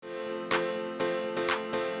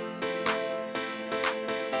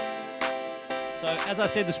So as I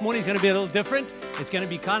said, this morning is going to be a little different. It's going to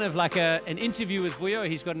be kind of like an interview with Vuyo.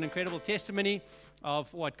 He's got an incredible testimony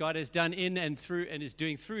of what God has done in and through and is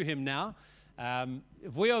doing through him now.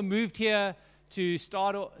 Vuyo moved here to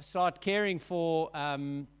start caring for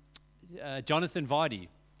Jonathan Vardy.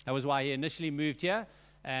 That was why he initially moved here.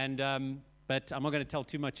 And but I'm not going to tell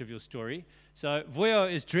too much of your story. So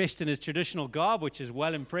Vuyo is dressed in his traditional garb, which is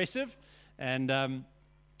well impressive. And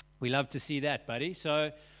we love to see that, buddy.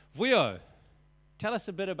 So Vuyo, tell us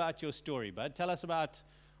a bit about your story, bud. Tell us about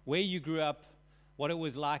where you grew up, what it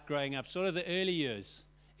was like growing up, sort of the early years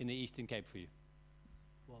in the Eastern Cape for you.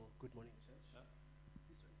 Well, good morning, church.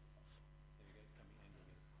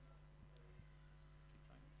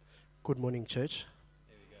 Good morning, church.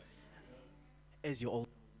 There we go. As you all know,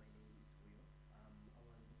 my name is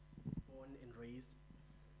Vuyo. I was born and raised.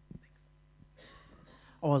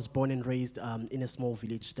 I was born and raised in a small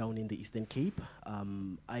village down in the Eastern Cape.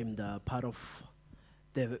 I'm the part of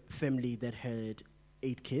the family that had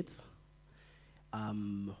 8 kids,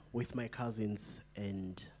 with my cousins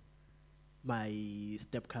and my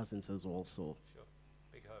step cousins as well. So, Sure.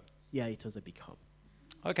 Big home. yeah, it was a big home.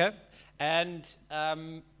 Okay. And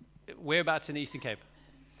whereabouts in the Eastern Cape?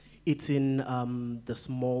 It's in the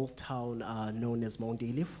small town known as Mount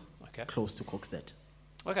Ayleaf, Okay. close to Kokstad.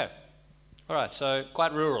 Okay. All right. So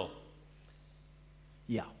quite rural.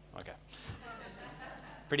 Yeah. Okay.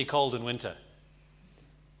 Pretty cold in winter.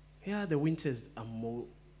 Yeah, the winters are more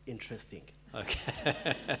interesting. Okay.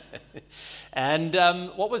 And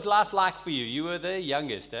what was life like for you? You were the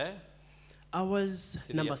youngest, eh? I was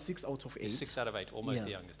Did number you- 6 out of 8. 6 out of 8, almost Yeah.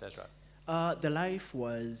 the youngest. That's right. The life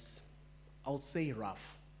was, I would say,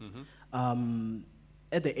 rough. Mm-hmm.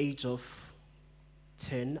 At the age of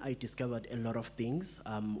 10, I discovered a lot of things.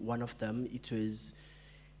 One of them, it was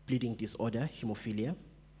bleeding disorder, hemophilia.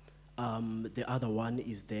 The other one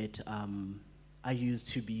is that I used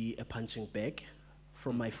to be a punching bag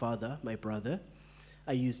from my father, my brother.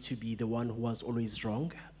 I used to be the one who was always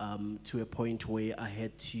wrong, to a point where I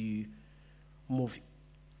had to move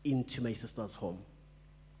into my sister's home.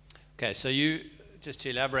 Okay, so you, just to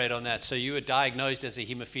elaborate on that, so you were diagnosed as a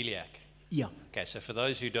hemophiliac. Yeah. Okay, so for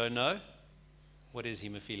those who don't know, what is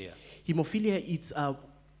hemophilia? Hemophilia,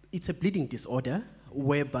 it's a bleeding disorder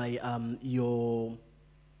whereby your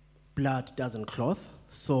blood doesn't clot.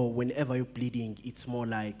 So whenever you're bleeding, it's more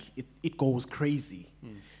like it goes crazy.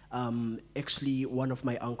 Actually, one of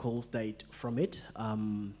my uncles died from it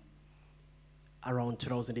around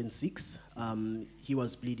 2006. He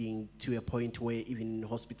was bleeding to a point where even in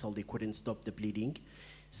hospital they couldn't stop the bleeding.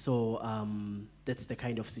 So that's the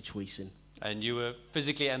kind of situation. And you were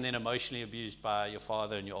physically and then emotionally abused by your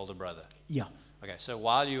father and your older brother. Yeah. Okay, so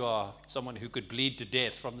while you are someone who could bleed to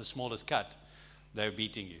death from the smallest cut, they're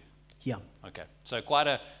beating you. Yeah. Okay, so quite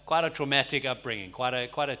a traumatic upbringing, quite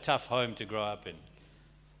a tough home to grow up in.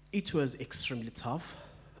 It was extremely tough,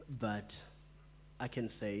 but I can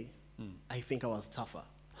say I think I was tougher.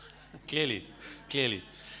 Clearly.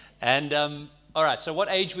 And all right, so what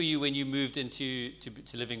age were you when you moved into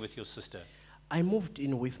to living with your sister? I moved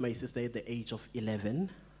in with my sister at the age of 11.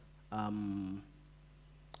 And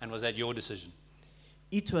was that your decision?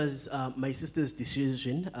 It was my sister's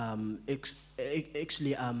decision.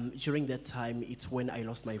 Actually, during that time, it's when I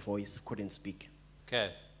lost my voice, couldn't speak.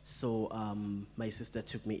 Okay. So my sister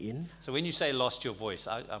took me in. So when you say lost your voice,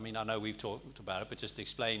 I mean, I know we've talked about it, but just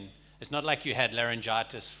explain. It's not like you had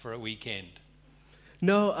laryngitis for a weekend.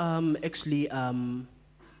 No, actually,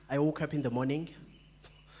 I woke up in the morning,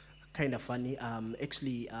 kind of funny.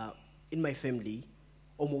 Actually, in my family,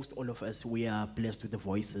 almost all of us, we are blessed with the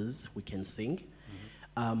voices. We can sing.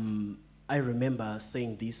 I remember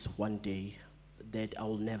saying this one day, that I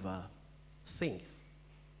will never sing.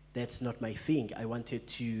 That's not my thing. I wanted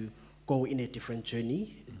to go in a different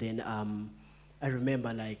journey. Then I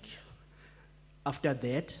remember, like, after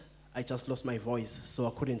that, I just lost my voice. So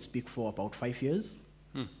I couldn't speak for about 5 years.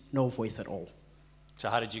 No voice at all. So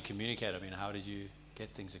how did you communicate? I mean, how did you get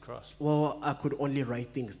things across? Well, I could only write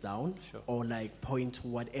things down. Sure. Or like point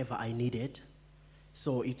whatever I needed.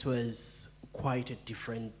 So it was quite a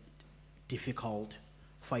difficult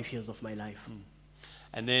 5 years of my life.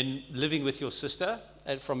 And then living with your sister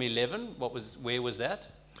from 11, where was that?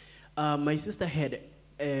 My sister had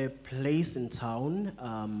a place in town.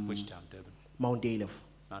 Which town? Durban? Mount Ayleaf.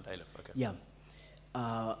 Mount Ayleaf, okay. Yeah.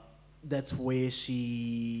 That's where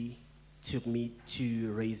she took me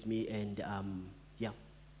to raise me, and yeah.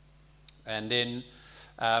 And then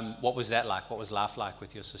what was that like? What was life like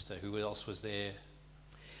with your sister? Who else was there?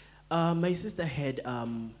 My sister had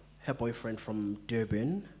her boyfriend from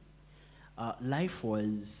Durban. Life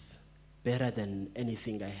was better than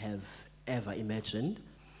anything I have ever imagined.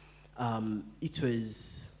 It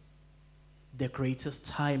was the greatest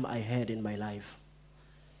time I had in my life.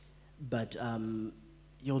 But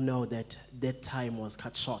you'll know that that time was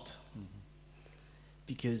cut short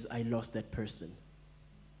because I lost that person.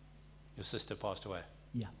 Your sister passed away?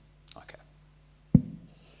 Yeah. Okay.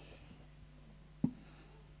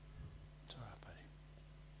 It's all right, buddy.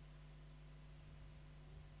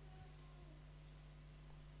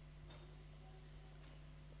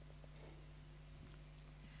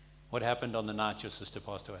 What happened on the night your sister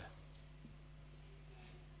passed away?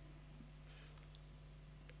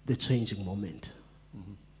 The changing moment.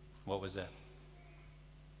 What was that?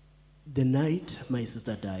 The night my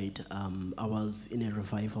sister died, I was in a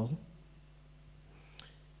revival.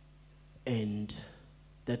 And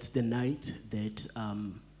that's the night that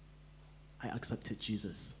I accepted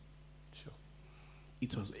Jesus. Sure.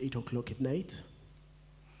 It was 8 o'clock at night,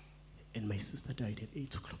 and my sister died at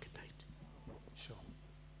 8 o'clock at night. Sure.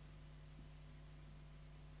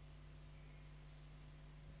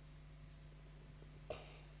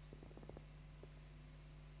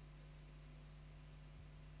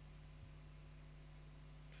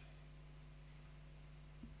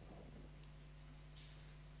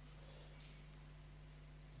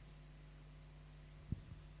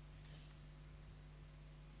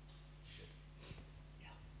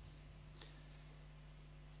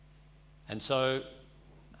 And so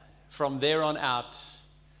from there on out,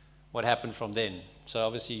 what happened from then? So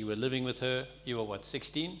obviously you were living with her. You were what,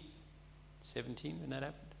 16, 17 when that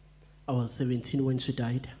happened? I was 17 when she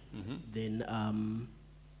died. Then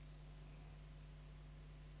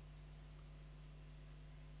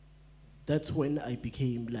that's when I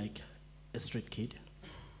became like a street kid.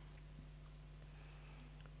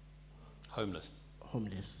 Homeless.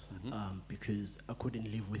 Homeless, because I couldn't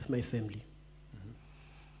live with my family.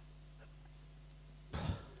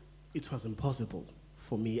 It was impossible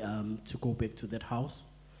for me to go back to that house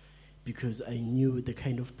because I knew the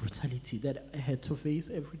kind of brutality that I had to face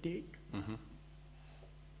every day.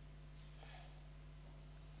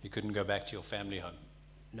 You couldn't go back to your family home?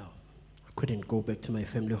 No, I couldn't go back to my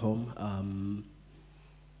family home.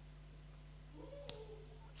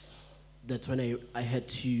 That's when I had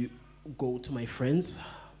to go to my friends,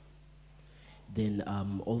 then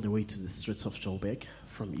all the way to the streets of Joburg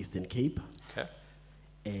from Eastern Cape. Okay.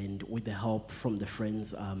 And with the help from the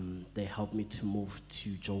friends, they helped me to move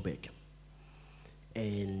to Joburg.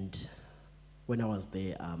 And when I was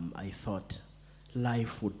there, I thought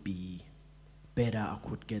life would be better. I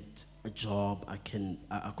could get a job. I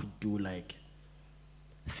could do like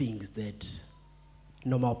things that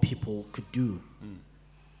normal people could do.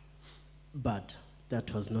 But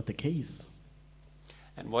that was not the case.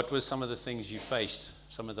 And what were some of the things you faced,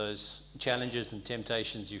 some of those challenges and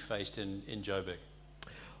temptations you faced in Joburg?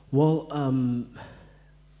 Well,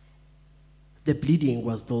 the bleeding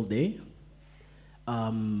was still there.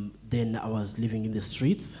 Then I was living in the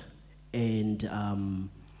streets. And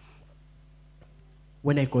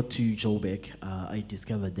when I got to Joburg, I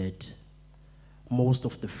discovered that most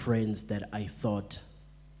of the friends that I thought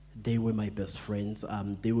they were my best friends,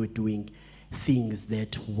 they were doing things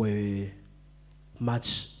that were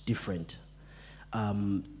much different.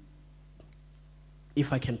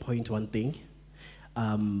 If I can point one thing,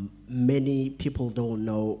 many people don't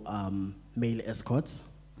know male escorts.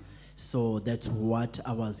 So that's what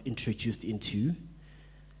I was introduced into.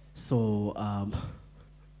 So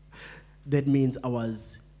that means I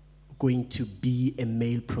was going to be a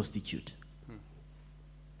male prostitute.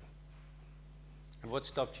 And what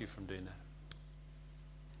stopped you from doing that?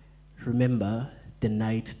 Remember the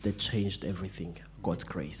night that changed everything, God's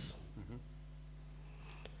grace.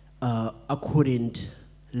 I couldn't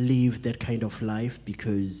live that kind of life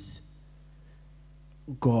because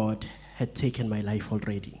God had taken my life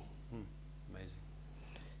already. Amazing.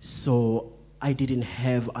 So I didn't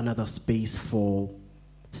have another space for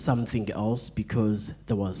something else because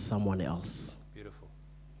there was someone else. Beautiful.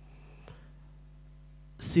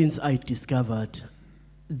 Since I discovered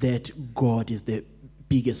that God is the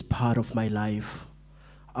biggest part of my life,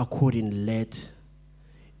 I couldn't let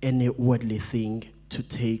any worldly thing to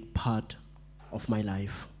take part of my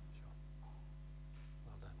life. Sure.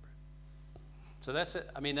 Well done, bro. So that's it.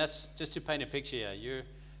 I mean, that's just to paint a picture here.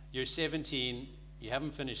 You're 17, you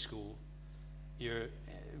haven't finished school, you're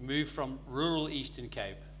moved from rural Eastern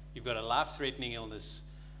Cape, you've got a life-threatening illness,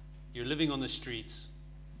 you're living on the streets,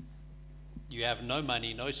 you have no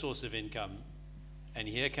money, no source of income, and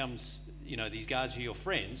here comes, these guys who are your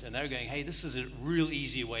friends, and they're going, hey, this is a real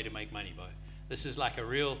easy way to make money, Bo. This is like a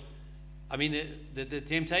real, the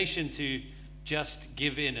temptation to just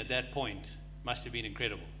give in at that point must have been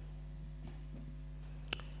incredible.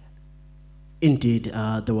 Indeed,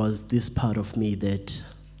 there was this part of me that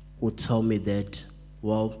would tell me that,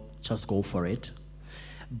 well, just go for it.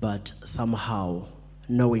 But somehow,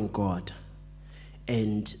 knowing God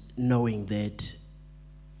and knowing that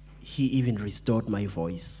He even restored my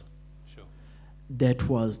voice, Sure. that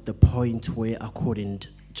was the point where I couldn't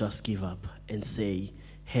just give up and say,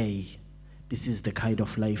 hey, this is the kind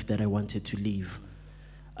of life that I wanted to live.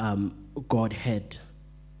 God had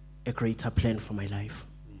a greater plan for my life.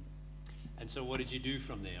 And so what did you do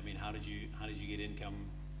from there? I mean, how did you get income?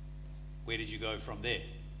 Where did you go from there?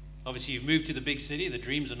 Obviously, you've moved to the big city. The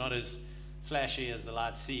dreams are not as flashy as the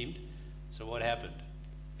lights seemed. So what happened?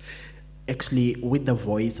 Actually, with the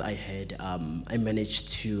voice I had, I managed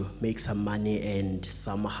to make some money, and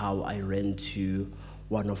somehow I ran to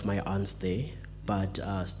one of my aunts there. But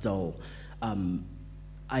still,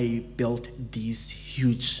 I built this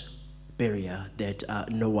huge barrier that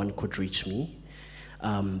no one could reach me,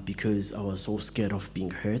 because I was so scared of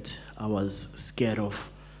being hurt. I was scared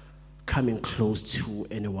of coming close to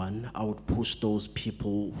anyone. I would push those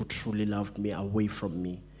people who truly loved me away from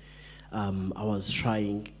me. I was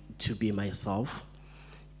trying to be myself.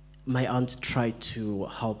 My aunt tried to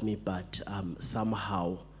help me, but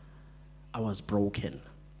somehow I was broken.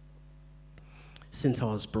 Since I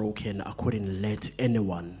was broken, I couldn't let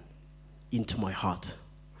anyone into my heart.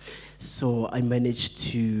 So I managed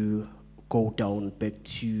to go down back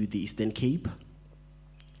to the Eastern Cape.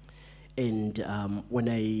 And when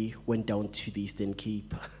I went down to the Eastern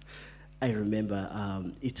Cape, I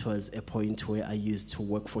remember it was a point where I used to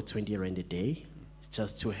work for 20 rand a day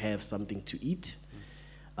just to have something to eat.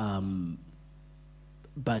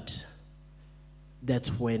 But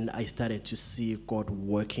that's when I started to see God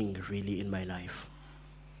working really in my life.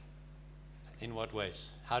 In what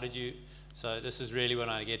ways? How did you? So this is really what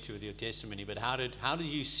I get to with your testimony. But how did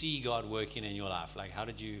you see God working in your life? Like how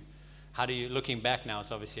do you? Looking back now,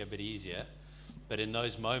 it's obviously a bit easier. But in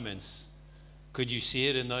those moments, could you see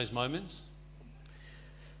it in those moments?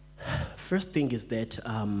 First thing is that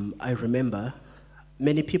I remember,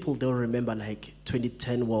 many people don't remember like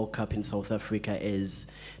 2010 World Cup in South Africa as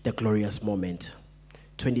the glorious moment.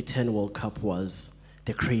 2010 World Cup was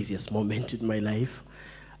the craziest moment in my life.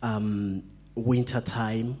 Winter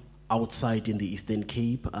time, outside in the Eastern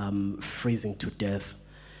Cape, freezing to death.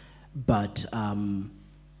 But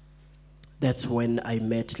that's when I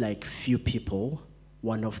met like few people.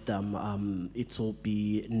 One of them, it will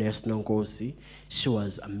be Nurse Nongosi. She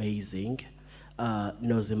was amazing.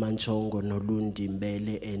 Nozimanchongo, Nolundi,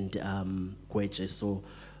 Mbele, and Kweche. So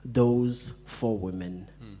those 4 women,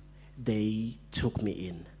 they took me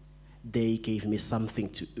in. They gave me something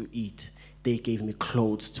to eat. They gave me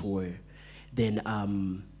clothes to wear. Then,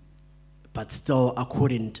 but still, I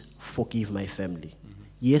couldn't forgive my family.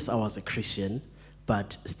 Yes, I was a Christian,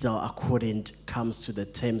 but still, I couldn't come to the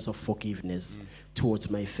terms of forgiveness towards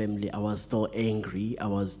my family. I was still angry. I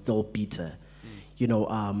was still bitter. You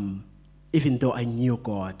know, even though I knew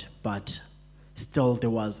God, but still there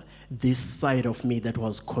was this side of me that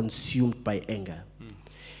was consumed by anger.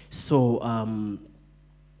 So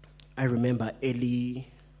I remember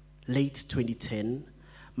late 2010,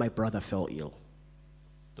 my brother fell ill.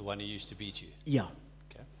 The one who used to beat you? Yeah.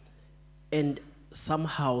 Okay. And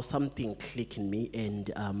somehow something clicked in me,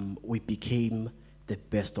 and we became the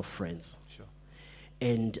best of friends. Sure.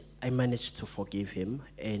 And I managed to forgive him.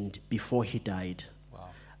 And before he died, wow.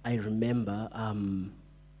 I remember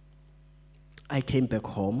I came back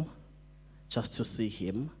home just to see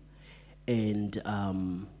him. And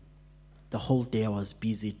the whole day I was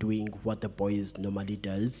busy doing what the boys normally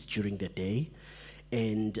does during the day.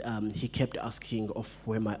 And he kept asking of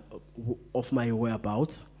my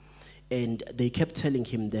whereabouts. And they kept telling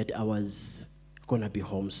him that I was gonna be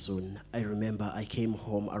home soon. I remember I came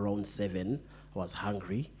home around 7. I was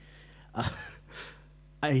hungry.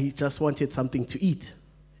 I just wanted something to eat.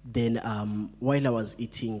 Then while I was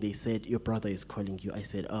eating, they said, "Your brother is calling you." I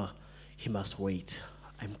said, "Oh, he must wait.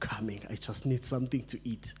 I'm coming. I just need something to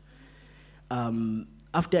eat."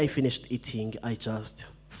 After I finished eating, I just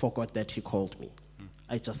forgot that he called me.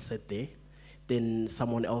 I just sat there. Then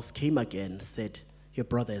someone else came again, said, "Your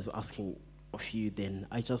brother is asking of you." Then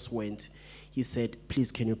I just went. He said,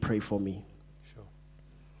 "Please, can you pray for me?" Sure.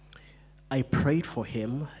 I prayed for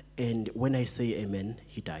him, and when I say amen,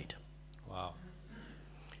 he died. Wow.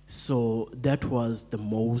 So that was the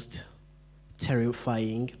most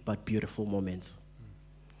terrifying but beautiful moments.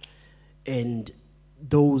 And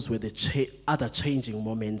those were the other changing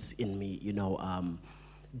moments in me, you know,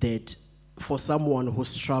 that for someone who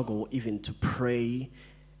struggle even to pray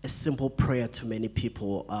a simple prayer to many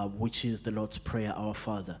people, which is the Lord's Prayer, Our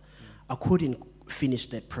Father, I couldn't finish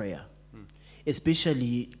that prayer.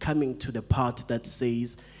 especially coming to the part that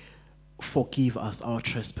says, forgive us our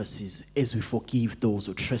trespasses as we forgive those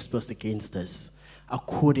who trespass against us. I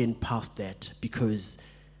couldn't pass that because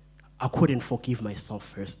I couldn't forgive myself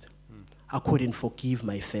first. I couldn't forgive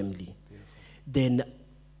my family. Beautiful. Then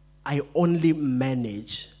I only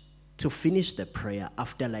managed to finish the prayer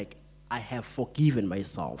after like I have forgiven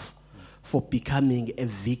myself for becoming a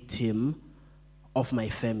victim of my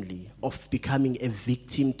family, of becoming a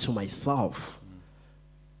victim to myself,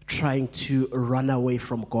 trying to run away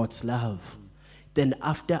from God's love. Then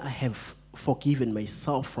after I have forgiven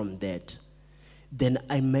myself from that, then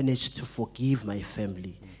I managed to forgive my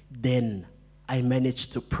family. Then I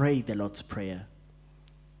managed to pray the Lord's Prayer.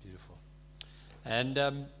 Beautiful. And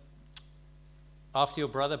after your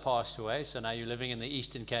brother passed away, so now you're living in the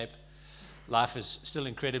Eastern Cape, life is still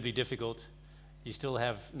incredibly difficult. You still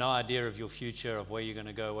have no idea of your future, of where you're going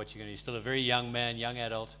to go, what you're going to do. You're still a very young man, young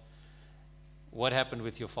adult. What happened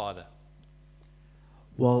with your father?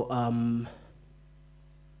 Well,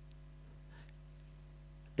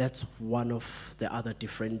 that's one of the other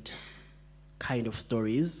different kind of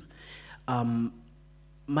stories.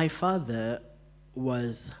 My father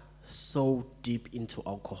was so deep into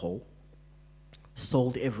alcohol,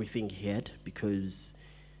 sold everything he had because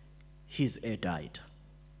his heir died.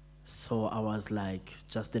 So I was like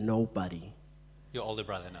just a nobody. Your older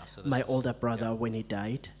brother now. So My older brother, when he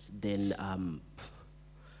died, then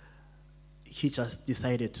he just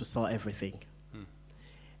decided to sell everything.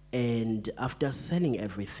 And after selling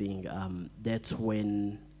everything, that's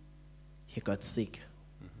when he got sick.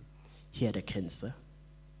 He had a cancer.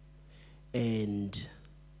 And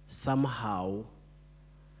somehow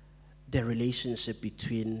the relationship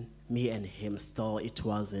between me and him still, it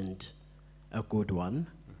wasn't a good one.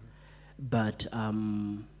 But I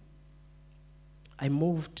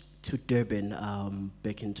moved to Durban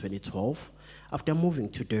back in 2012. After moving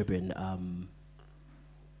to Durban,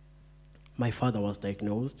 my father was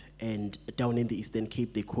diagnosed, and down in the Eastern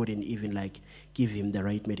Cape, they couldn't even like give him the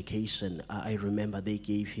right medication. I remember they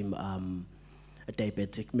gave him a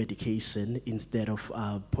diabetic medication instead of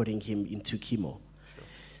putting him into chemo. Sure.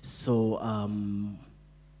 So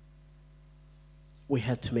we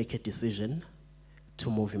had to make a decision to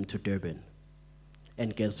move him to Durban.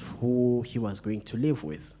 And guess who he was going to live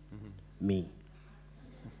with? Me.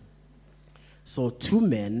 So two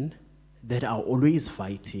men that are always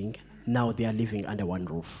fighting, now they are living under one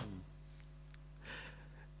roof.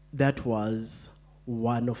 That was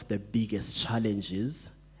one of the biggest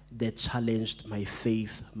challenges that challenged my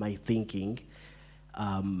faith, my thinking,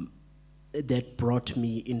 that brought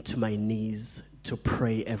me into my knees to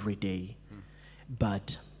pray every day.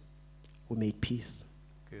 But we made peace.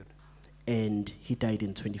 Good. And he died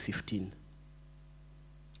in 2015.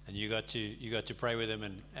 And you got to pray with him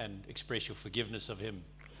and express your forgiveness of him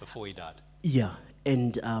before he died. Yeah,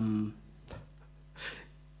 and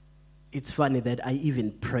it's funny that I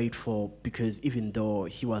even prayed for, because even though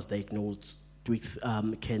he was diagnosed with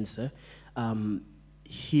cancer,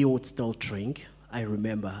 he would still drink. I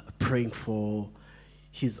remember praying for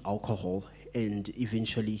his alcohol, and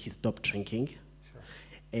eventually he stopped drinking. Sure.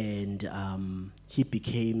 And he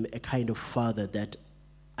became a kind of father that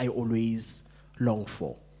I always longed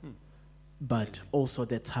for. But also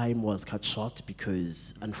the time was cut short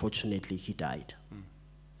because unfortunately he died.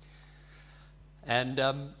 And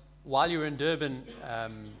while you were in Durban,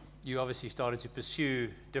 you obviously started to pursue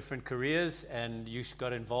different careers, and you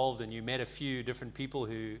got involved and you met a few different people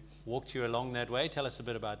who walked you along that way. Tell us a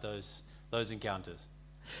bit about those encounters.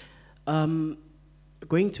 Going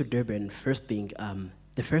to Durban, the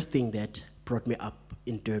first thing that brought me up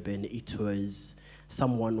in Durban, it was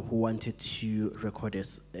someone who wanted to record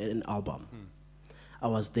an album. I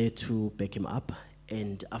was there to back him up,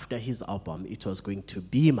 and after his album, it was going to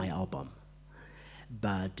be my album.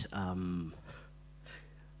 But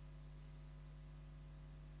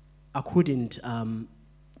I couldn't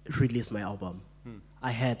release my album.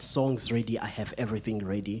 I had songs ready, I have everything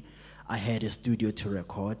ready. I had a studio to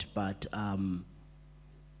record, but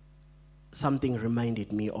something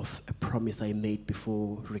reminded me of a promise I made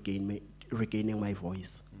before regaining my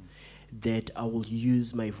voice, that I will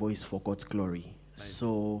use my voice for God's glory. Nice.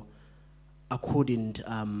 So I couldn't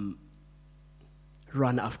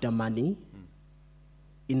run after money.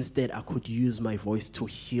 Instead, I could use my voice to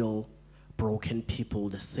heal broken people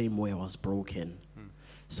the same way I was broken.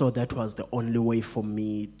 So that was the only way for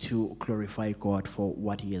me to glorify God for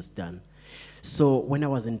what He has done. So when I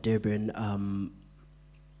was in Durban,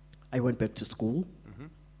 I went back to school.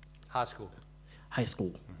 High school. High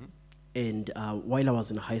school. And while I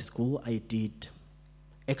was in high school, I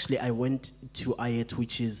went to IET,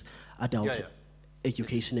 which is adult Yeah.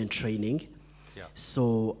 education and training. Yeah.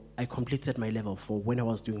 So I completed my level 4. When I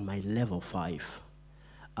was doing my level 5,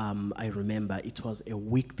 I remember it was a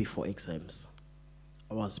week before exams.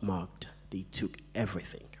 I was marked. They took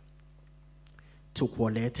everything. Took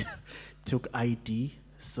wallet, took ID,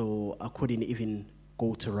 so I couldn't even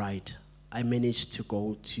go to write. I managed to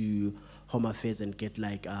go to Home Affairs and get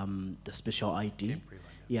like the special ID. Temporary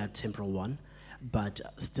one, Yeah, temporal one. But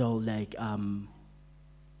still, like,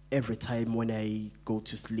 every time when I go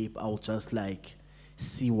to sleep, I'll just like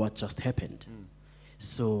see what just happened.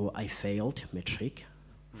 So I failed matric.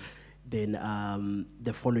 Then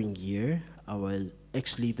the following year, I was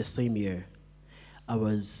actually the same year, I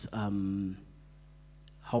was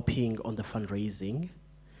helping on the fundraising.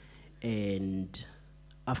 And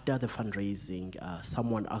after the fundraising,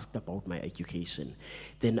 someone asked about my education.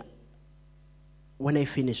 Then when I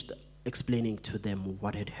finished explaining to them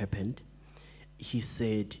what had happened, he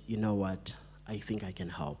said, you know what, I think I can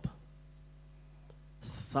help.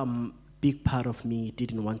 Some big part of me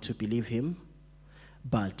didn't want to believe him,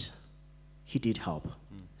 but he did help.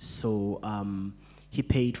 So he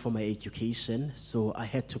paid for my education, so I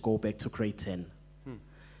had to go back to grade 10.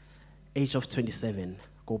 Age of 27,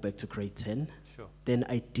 go back to grade 10. Sure. Then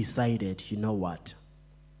I decided, you know what,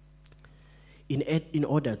 in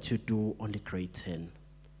order to do only grade 10,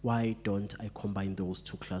 why don't I combine those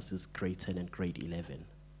two classes, grade 10 and grade 11?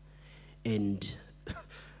 And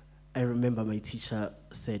I remember my teacher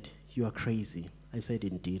said, you are crazy. I said,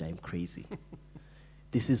 indeed, I'm crazy.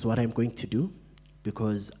 This is what I'm going to do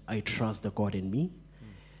because I trust the God in me.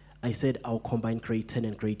 I said, I'll combine grade 10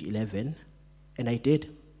 and grade 11, and I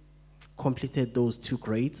did. Completed those 2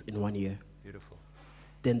 grades in 1 year. Beautiful.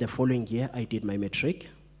 Then the following year, I did my matric.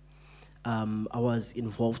 I was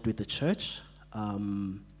involved with the church. I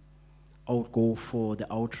would go for the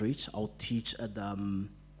outreach. I would teach at the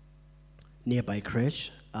nearby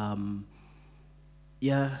crèche.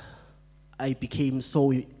 I became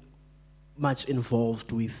so much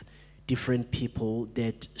involved with different people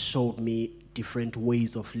that showed me different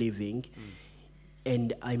ways of living,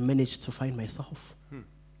 and I managed to find myself.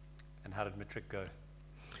 And how did matric go?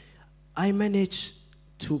 I managed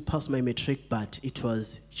to pass my matric, but it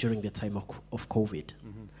was during the time of COVID.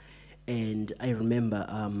 And I remember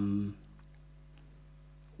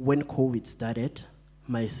when COVID started,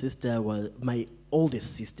 my sister was my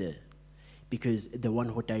oldest sister, because the one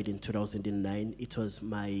who died in 2009, it was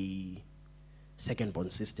my second-born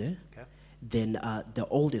sister. Okay. Then the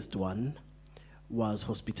oldest one was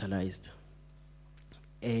hospitalized.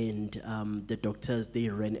 And the doctors, they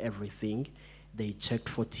ran everything. They checked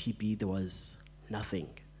for TB, there was nothing.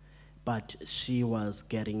 But she was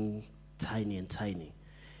getting tiny and tiny.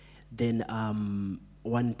 Then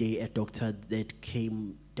one day a doctor that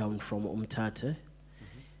came down from Umtata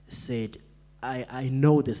said, I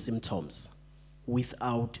know the symptoms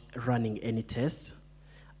without running any tests.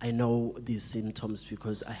 I know these symptoms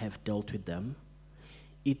because I have dealt with them.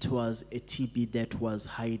 It was a TB that was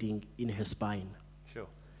hiding in her spine. Sure.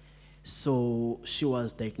 So she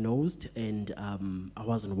was diagnosed, and I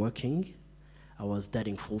wasn't working. I was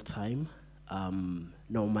studying full-time,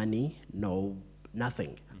 no money,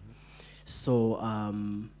 nothing. So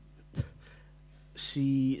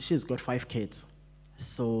she's got 5 kids.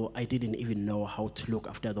 So I didn't even know how to look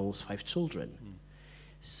after those 5 children.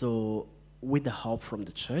 So with the help from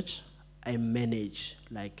the church, I managed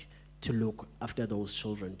to look after those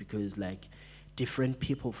children, because different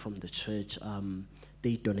people from the church,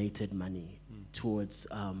 they donated money towards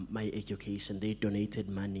my education. They donated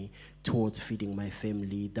money towards feeding my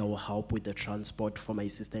family. They will help with the transport for my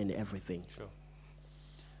sister and everything. Sure.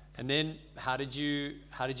 And then how did you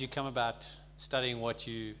come about studying what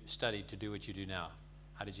you studied to do what you do now?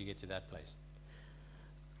 How did you get to that place?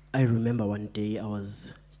 I remember one day I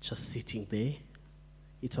was just sitting there.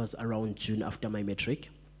 It was around June after my matric.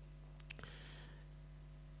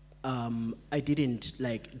 I didn't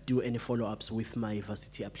do any follow-ups with my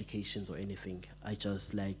varsity applications or anything. I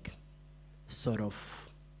just sort of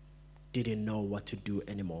didn't know what to do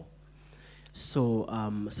anymore. So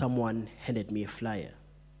someone handed me a flyer,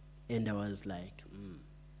 and I was like,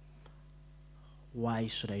 why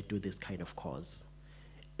should I do this kind of course?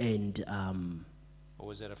 And What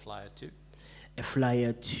was that a flyer to? a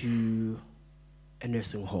flyer to a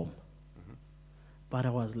nursing home. But I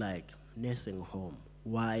was like, nursing home?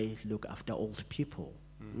 Why look after old people?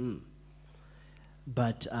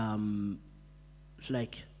 But a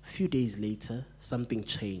few days later, something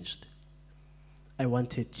changed. I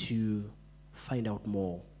wanted to find out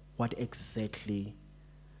more. What exactly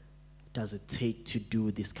does it take to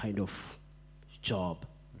do this kind of job?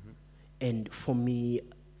 And for me,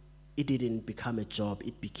 it didn't become a job,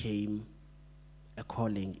 it became a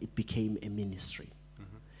calling, it became a ministry.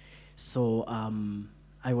 So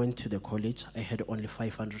I went to the college. I had only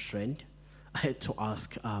 500 rand. I had to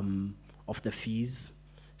ask of the fees,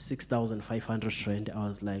 6,500 rand. I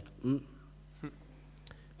was like,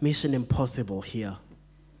 mission impossible here.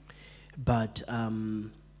 But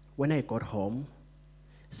when I got home,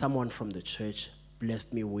 someone from the church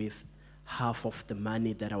blessed me with half of the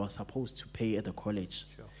money that I was supposed to pay at the college.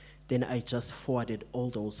 Sure. Then I just forwarded all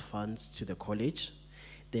those funds to the college.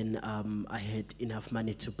 Then I had enough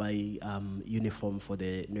money to buy uniform for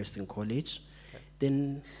the nursing college. Okay.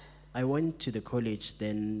 Then I went to the college.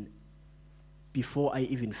 Then before I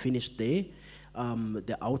even finished there,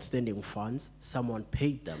 the outstanding funds, someone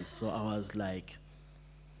paid them. So I was like,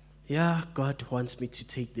 yeah, God wants me to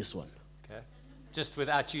take this one. Okay. Just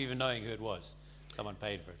without you even knowing who it was, someone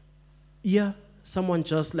paid for it. Yeah, someone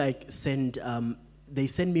just like they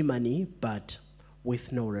send me money, but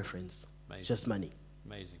with no reference. Amazing. Just money.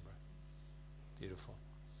 Amazing, bro. Beautiful.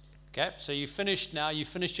 Okay, so you finished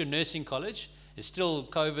your nursing college. It's still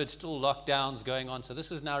COVID, still lockdowns going on. So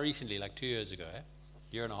this is now recently, like 2 years ago,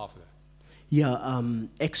 year and a half ago. Yeah,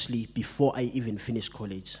 actually, before I even finished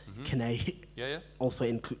college, can I also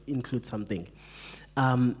include something?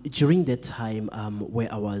 During that time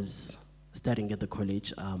where I was studying at the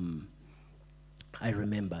college, I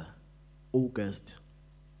remember August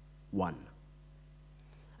 1.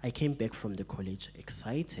 I came back from the college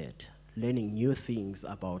excited, learning new things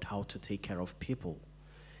about how to take care of people.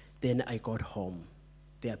 Then I got home.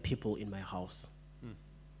 There are people in my house.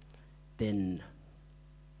 Then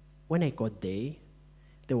when I got there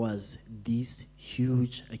was this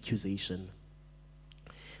huge accusation.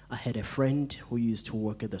 I had a friend who used to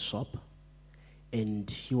work at the shop, and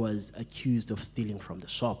he was accused of stealing from the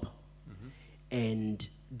shop. And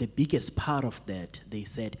the biggest part of that, they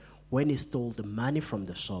said, when he stole the money from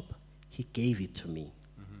the shop, he gave it to me.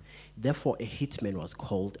 Therefore, a hitman was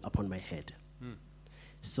called upon my head.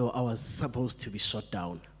 So I was supposed to be shot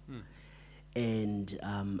down. And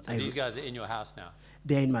So these guys are in your house now,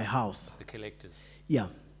 they're in my house. the collectors. Yeah.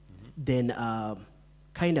 Then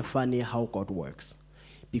kind of funny how God works.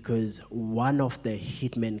 Because one of the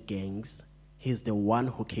hitman gangs, he's the one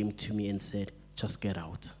who came to me and said, just get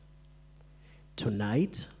out.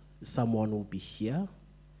 Tonight, someone will be here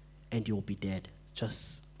and you'll be dead.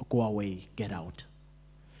 Just go away, get out.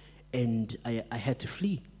 And I had to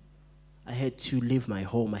flee. I had to leave my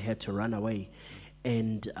home. I had to run away.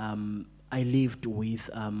 And I lived with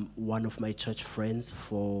one of my church friends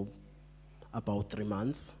for about 3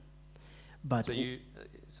 months. But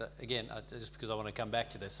so again, just because I want to come back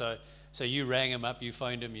to this. So you rang him up, you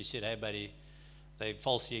phoned him, you said, hey buddy, they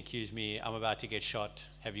falsely accused me, I'm about to get shot,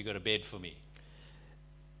 have you got a bed for me?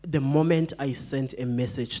 the moment I sent a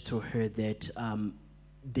message to her that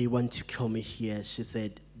they want to kill me here, she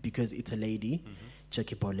said, because it's a lady,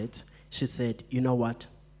 Jackie Bullet, she said, you know what?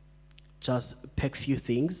 Just pack few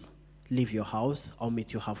things, leave your house, I'll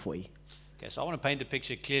meet you halfway. Okay, so I want to paint the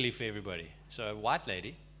picture clearly for everybody. So a white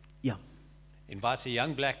lady Yeah, invites a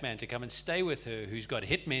young black man to come and stay with her who's got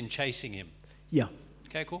hitmen chasing him. yeah.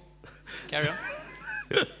 Okay, cool. Carry on.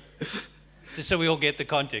 Just so we all get the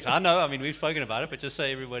context. I know, I mean, we've spoken about it, but just so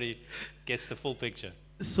everybody gets the full picture.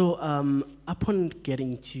 So upon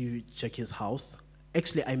getting to Jackie's house,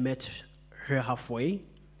 actually I met her halfway.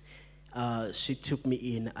 She took me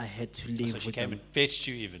in. I had to leave So she with came them. and fetched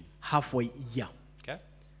you even. Halfway, yeah. Okay?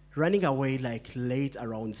 Running away like late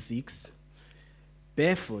around 6,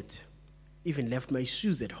 barefoot, even left my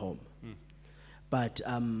shoes at home. But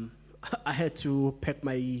I had to pack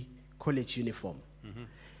my college uniform.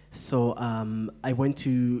 So I went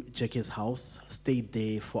to Jackie's house, stayed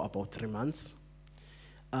there for about 3 months.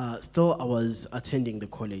 Still, I was attending the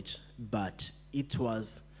college, but it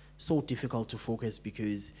was so difficult to focus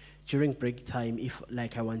because during break time, if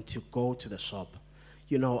like I want to go to the shop,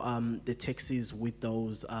 you know, the taxis with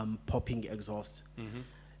those popping exhaust,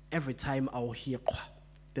 every time I'll hear,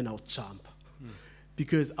 then I'll jump.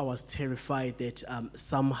 Because I was terrified that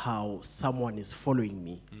somehow someone is following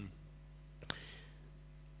me.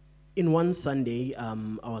 In one Sunday,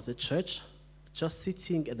 I was at church, just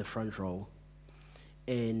sitting at the front row,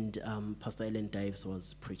 and Pastor Ellen Dives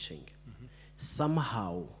was preaching.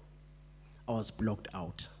 Somehow, I was blocked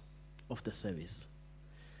out of the service.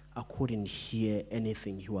 I couldn't hear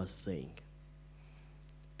anything he was saying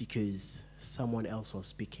because someone else was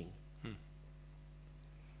speaking.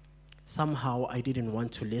 Somehow, I didn't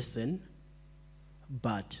want to listen,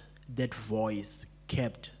 but that voice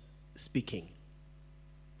kept speaking.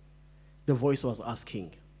 The voice was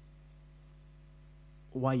asking,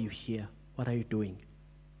 why are you here? What are you doing?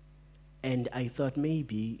 And I thought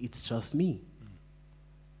maybe it's just me.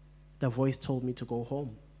 The voice told me to go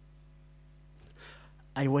home.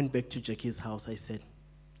 I went back to Jackie's house. I said,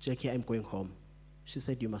 Jackie, I'm going home. She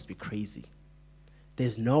said, you must be crazy.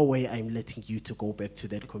 There's no way I'm letting you to go back to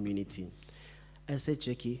that community. I said,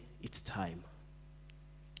 Jackie, it's time.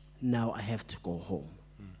 Now I have to go home.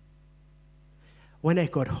 When I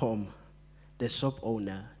got home, the shop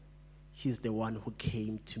owner, he's the one who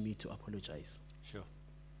came to me to apologize. Sure.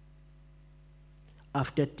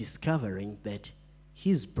 After discovering that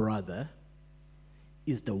his brother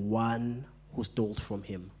is the one who stole from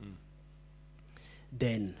him,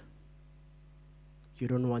 then you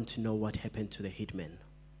don't want to know what happened to the hitman.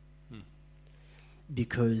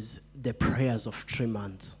 Because the prayers of 3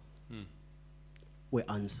 months were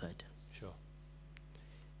answered. Sure.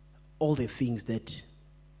 All the things that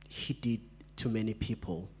he did to many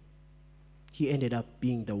people, he ended up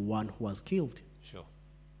being the one who was killed. Sure.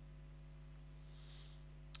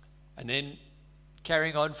 And then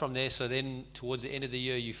carrying on from there, so then towards the end of the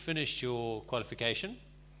year, you finished your qualification.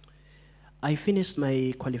 I finished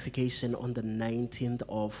my qualification on the 19th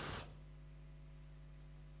of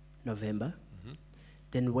November.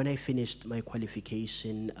 Then when I finished my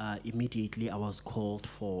qualification, immediately I was called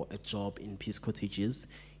for a job in Peace Cottages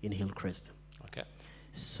in Hillcrest. Okay.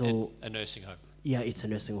 So a nursing home. yeah, it's a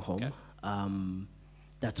nursing home. Okay.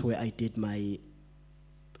 That's where I did my,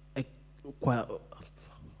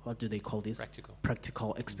 what do they call this?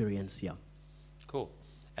 Practical experience, yeah. Cool.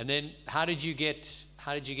 And then how did you get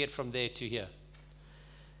from there to here?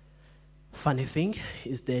 Funny thing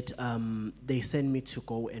is that they sent me to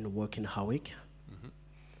go and work in Howick.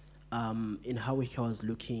 In Howick, I was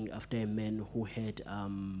looking after a man who had a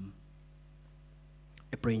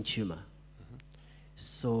brain tumor.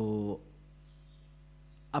 So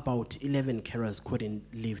about 11 carers couldn't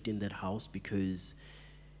live in that house because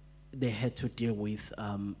they had to deal with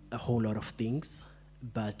a whole lot of things.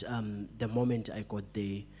 But the moment I got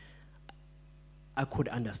there, I could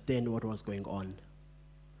understand what was going on.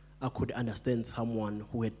 I could understand someone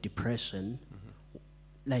who had depression,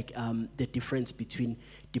 like the difference between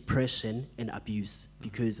depression and abuse.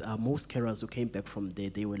 Because most carers who came back from there,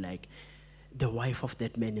 they were like, the wife of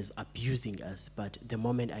that man is abusing us. But the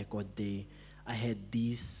moment I got there, I had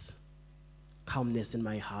this calmness in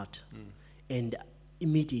my heart. And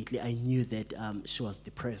immediately I knew that she was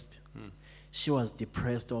depressed. She was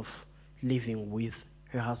depressed of living with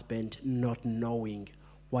her husband, not knowing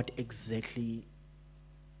what exactly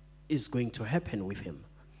is going to happen with him.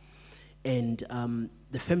 And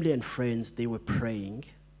the family and friends, they were praying.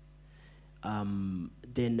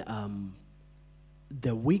 Then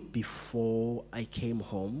the week before I came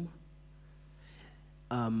home,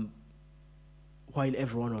 while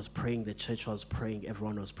everyone was praying, the church was praying,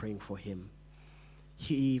 everyone was praying for him,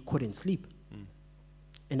 he couldn't sleep.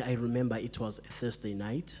 And I remember it was a Thursday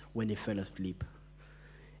night when he fell asleep.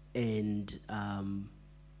 And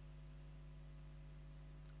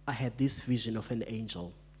I had this vision of an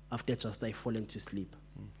angel after just I fallen to sleep.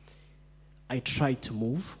 I tried to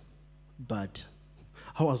move, but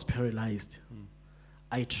I was paralyzed.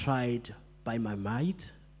 I tried by my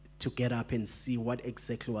might to get up and see what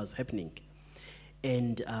exactly was happening.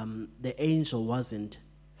 And the angel wasn't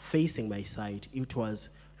facing my side, it was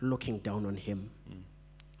looking down on him,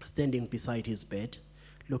 standing beside his bed,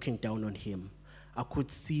 looking down on him. I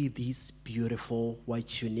could see this beautiful white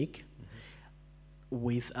tunic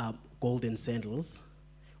with golden sandals,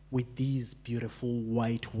 with these beautiful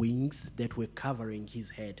white wings that were covering his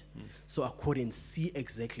head. So I couldn't see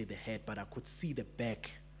exactly the head, but I could see the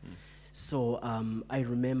back. So I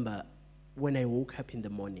remember when I woke up in the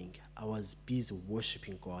morning, I was busy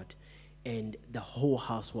worshiping God, and the whole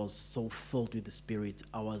house was so filled with the Spirit.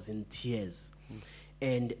 I was in tears.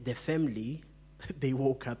 And the family, they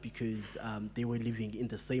woke up because they were living in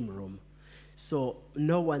the same room. So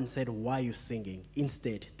no one said, why are you singing?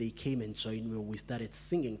 Instead, they came and joined me. We started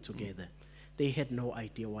singing together. They had no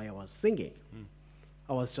idea why I was singing.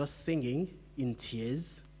 I was just singing in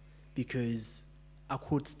tears because I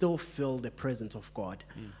could still feel the presence of God.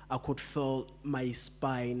 I could feel my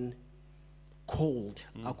spine cold.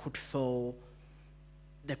 I could feel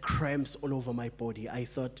the cramps all over my body. I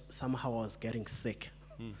thought somehow I was getting sick.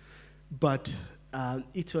 But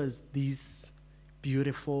it was this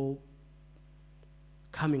beautiful,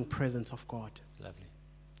 coming presence of God. Lovely.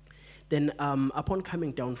 Then upon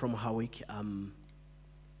coming down from Howick,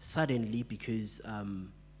 suddenly, because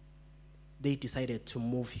they decided to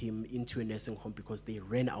move him into a nursing home because they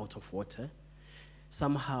ran out of water,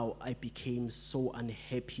 somehow I became so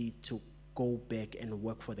unhappy to go back and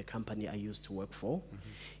work for the company I used to work for,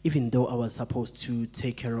 even though I was supposed to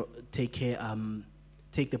take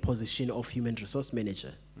the position of human resource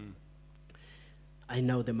manager. I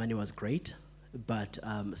know the money was great, but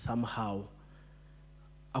somehow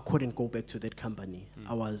I couldn't go back to that company.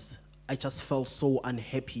 I just felt so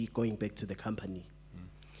unhappy going back to the company.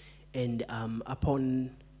 And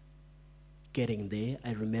upon getting there,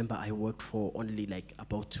 I remember I worked for only like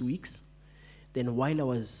about 2 weeks. Then while I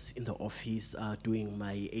was in the office doing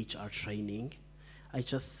my HR training, I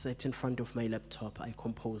just sat in front of my laptop. I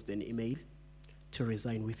composed an email to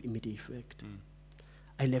resign with immediate effect.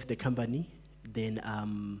 I left the company. Then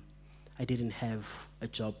I didn't have a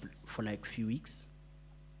job for like few weeks,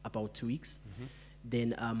 about 2 weeks.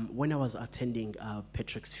 Then when I was attending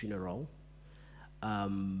Patrick's funeral,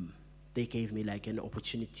 they gave me like an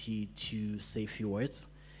opportunity to say a few words.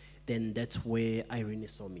 Then that's where Irene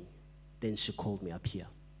saw me. Then she called me up here.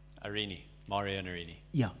 Irene, Mario and Irene.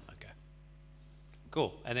 Yeah. Okay.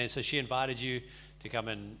 Cool. And then so she invited you to come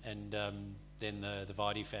in, and then the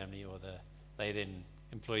Vardy family, they then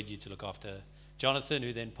employed you to look after Jonathan,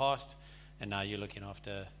 who then passed, and now you're looking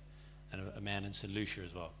after a man in St. Lucia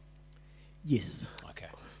as well. Yes. Okay.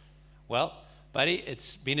 Well, buddy,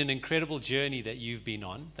 it's been an incredible journey that you've been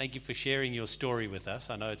on. Thank you for sharing your story with us.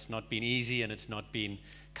 I know it's not been easy and it's not been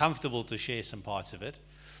comfortable to share some parts of it,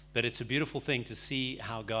 but it's a beautiful thing to see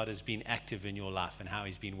how God has been active in your life and how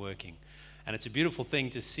he's been working. And it's a beautiful thing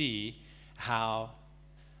to see how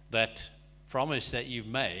that promise that you've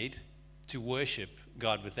made to worship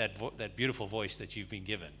God with that beautiful voice that you've been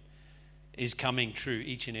given is coming true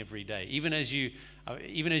each and every day. Even as you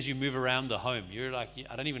move around the home, you're like,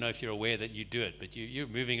 I don't even know if you're aware that you do it, but you're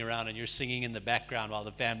moving around and you're singing in the background while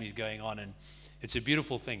the family's going on, and it's a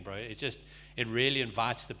beautiful thing, bro. It really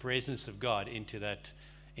invites the presence of God into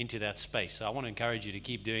that space. So I want to encourage you to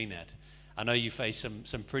keep doing that. I know you face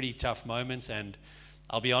some pretty tough moments, and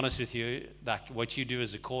I'll be honest with you, like what you do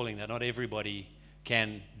is a calling that not everybody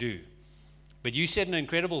can do. But you said an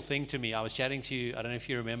incredible thing to me. I was chatting to you, I don't know if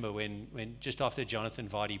you remember, when just after Jonathan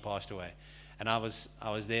Vardy passed away. And I was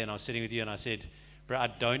there and I was sitting with you and I said, bro, I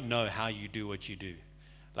don't know how you do what you do.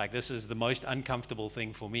 Like, this is the most uncomfortable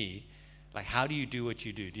thing for me. Like, how do you do what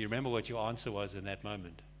you do? Do you remember what your answer was in that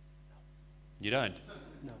moment? You don't?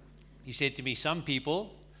 No. You said to me, some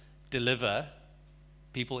people deliver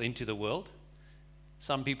people into the world.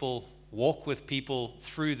 Some people walk with people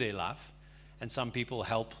through their life. And some people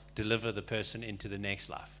help deliver the person into the next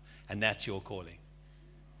life. And that's your calling.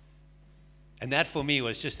 And that for me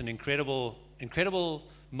was just an incredible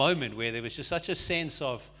moment where there was just such a sense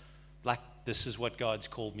of, like, this is what God's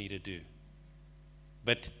called me to do.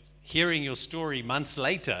 But hearing your story months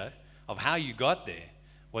later of how you got there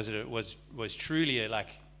was truly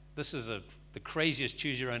this is the craziest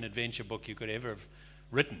choose your own adventure book you could ever have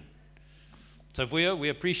written. So Vuyo, we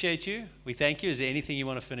appreciate you. We thank you. Is there anything you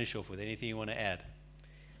want to finish off with? Anything you want to add?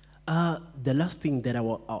 The last thing that I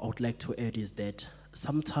would like to add is that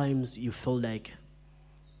sometimes you feel like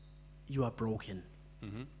you are broken.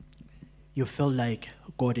 Mm-hmm. You feel like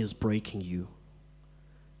God is breaking you.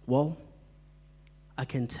 Well, I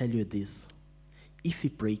can tell you this. If he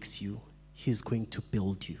breaks you, he's going to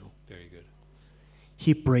build you. Very good.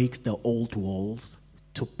 He breaks the old walls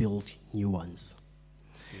to build new ones.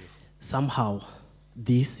 Beautiful. Somehow,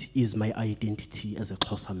 this is my identity as a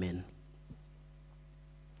Xhosa man.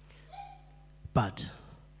 But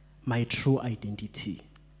my true identity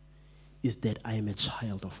is that I am a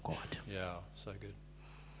child of God. Yeah, so good.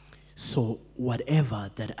 So whatever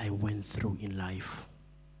that I went through in life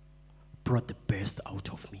brought the best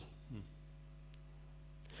out of me.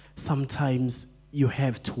 Sometimes you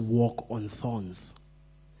have to walk on thorns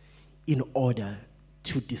in order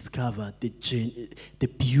to discover the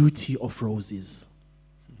beauty of roses.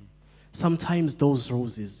 Sometimes those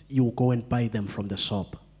roses, you go and buy them from the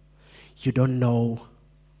shop. You don't know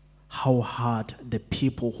how hard the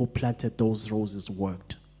people who planted those roses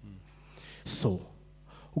worked. So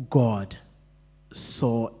God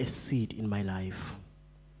saw a seed in my life.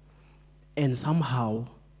 And somehow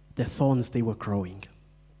the thorns, they were growing.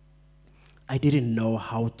 I didn't know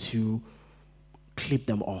how to clip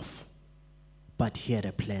them off. But he had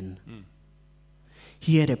a plan.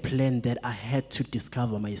 He had a plan that I had to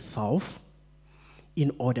discover myself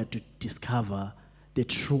in order to discover the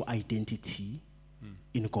true identity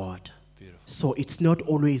in God. Beautiful. So it's not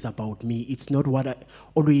always about me. It's not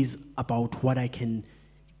always about what I can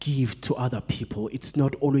give to other people. It's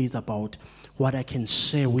not always about what I can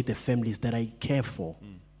share with the families that I care for.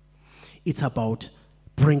 It's about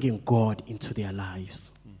bringing God into their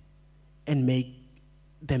lives and make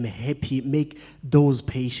them happy, make those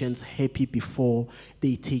patients happy before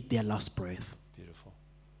they take their last breath. Beautiful.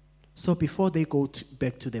 So before they go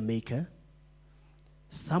back to the Maker,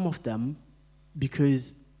 some of them,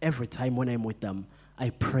 because every time when I'm with them, I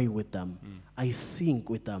pray with them, I sing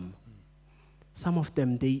with them. Some of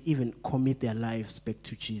them, they even commit their lives back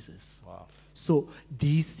to Jesus. Wow. So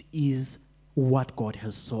this is what God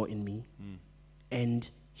has saw in me, and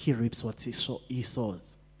he reaps what he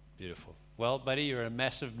sows. Beautiful. Well, buddy, you're a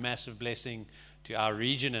massive, massive blessing to our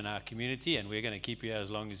region and our community, and we're going to keep you here as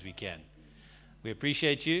long as we can. We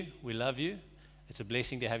appreciate you. We love you. It's a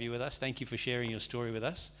blessing to have you with us. Thank you for sharing your story with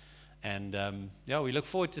us. And, we look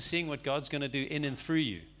forward to seeing what God's going to do in and through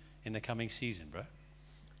you in the coming season, bro.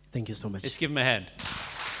 Thank you so much. Let's give him a hand.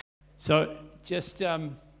 So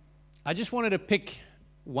I just wanted to pick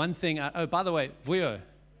one thing. Oh, by the way, Vuyo,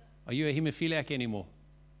 are you a hemophiliac anymore?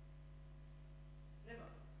 Never.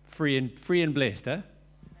 Free and blessed, huh?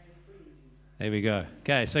 There we go.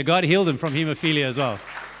 Okay, so God healed him from hemophilia as well.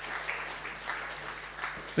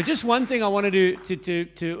 But just one thing I wanted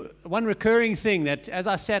to one recurring thing that as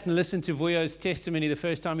I sat and listened to Vuyo's testimony the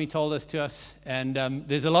first time he told us to us, and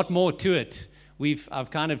there's a lot more to it. I've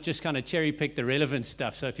kind of cherry picked the relevant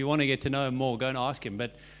stuff. So if you want to get to know him more, go and ask him.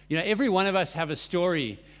 But every one of us have a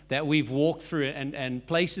story that we've walked through and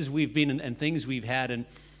places we've been and things we've had. And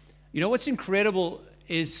what's incredible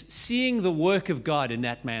is seeing the work of God in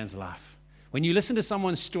that man's life. When you listen to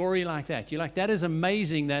someone's story like that, you're like, that is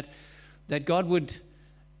amazing that God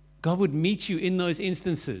would meet you in those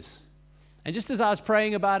instances. And just as I was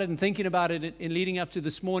praying about it and thinking about it in leading up to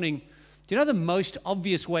this morning, do you know the most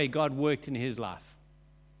obvious way God worked in his life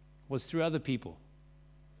was through other people?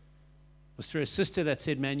 Was through a sister that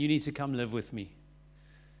said, man, you need to come live with me.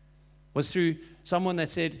 Was through someone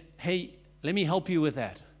that said, hey, let me help you with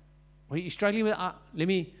that. What are you struggling with? Let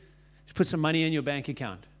me just put some money in your bank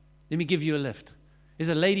account. Let me give you a lift. There's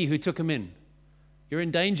a lady who took him in. You're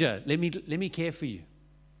in danger. Let me care for you.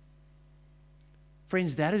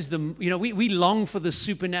 Friends, that is we long for the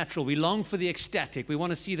supernatural. We long for the ecstatic. We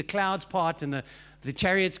want to see the clouds part and the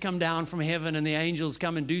chariots come down from heaven and the angels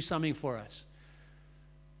come and do something for us.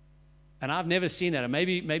 And I've never seen that. And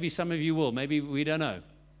maybe some of you will. Maybe we don't know.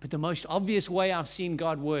 But the most obvious way I've seen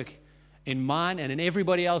God work in mine and in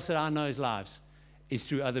everybody else that I know's lives is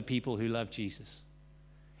through other people who love Jesus.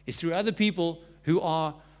 It's through other people who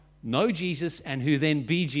know Jesus and who then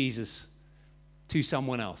be Jesus to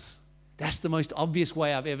someone else. That's the most obvious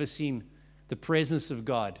way I've ever seen the presence of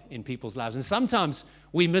God in people's lives. And sometimes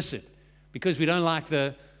we miss it because we don't like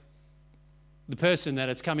the person that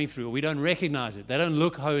it's coming through, or we don't recognize it. They don't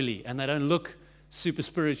look holy and they don't look super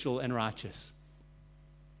spiritual and righteous.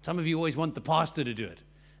 Some of you always want the pastor to do it.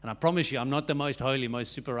 And I promise you, I'm not the most holy,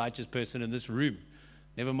 most super righteous person in this room.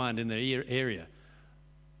 Never mind in the area.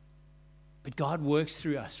 But God works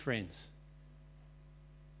through us, friends.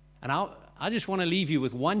 And I just want to leave you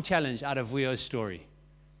with one challenge out of Vuyo's story.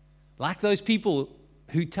 Like those people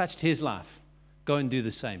who touched his life, go and do the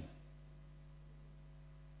same.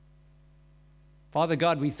 Father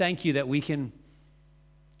God, we thank you that we can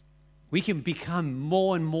become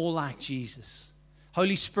more and more like Jesus.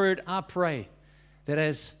 Holy Spirit, I pray that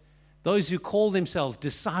as those who call themselves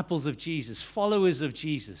disciples of Jesus, followers of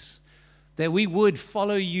Jesus, that we would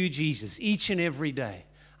follow you, Jesus, each and every day.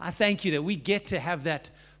 I thank you that we get to have that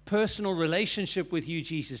personal relationship with you,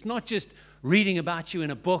 Jesus, not just reading about you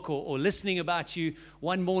in a book or listening about you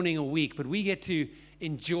one morning a week, but we get to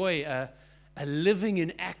enjoy a living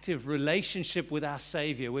and active relationship with our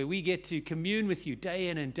Savior, where we get to commune with you day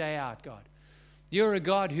in and day out, God. You're a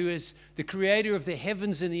God who is the creator of the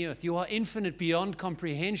heavens and the earth. You are infinite beyond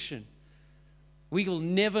comprehension. We will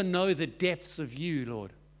never know the depths of you,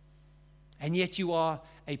 Lord. And yet you are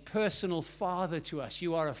a personal Father to us.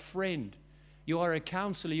 You are a friend. You are a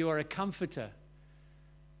counselor. You are a comforter.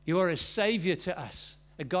 You are a Savior to us,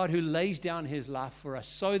 a God who lays down his life for us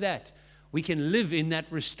so that we can live in that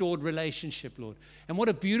restored relationship, Lord. And what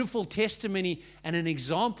a beautiful testimony and an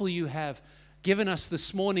example you have given us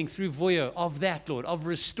this morning through Vuyo of that, Lord, of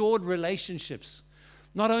restored relationships.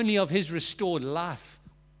 Not only of his restored life,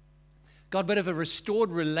 God, but of a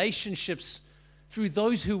restored relationships through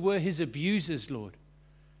those who were his abusers, Lord.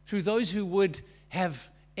 Through those who would have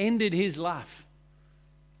ended his life.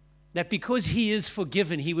 That because he is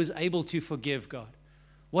forgiven, he was able to forgive, God.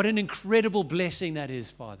 What an incredible blessing that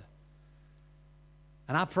is, Father.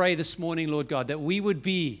 And I pray this morning, Lord God, that we would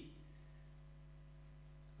be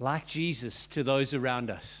like Jesus to those around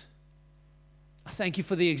us. I thank you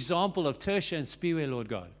for the example of Tertia and Spiwe, Lord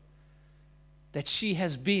God, that she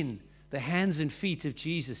has been the hands and feet of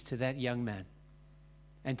Jesus to that young man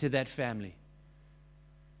and to that family.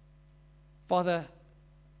 Father,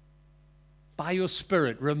 by your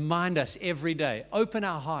Spirit, remind us every day. Open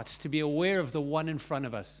our hearts to be aware of the one in front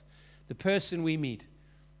of us, the person we meet,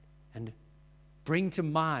 and bring to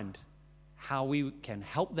mind how we can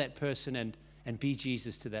help that person and be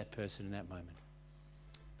Jesus to that person in that moment.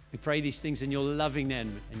 We pray these things in your loving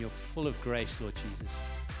name, and you're full of grace, Lord Jesus.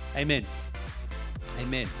 Amen.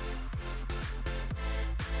 Amen.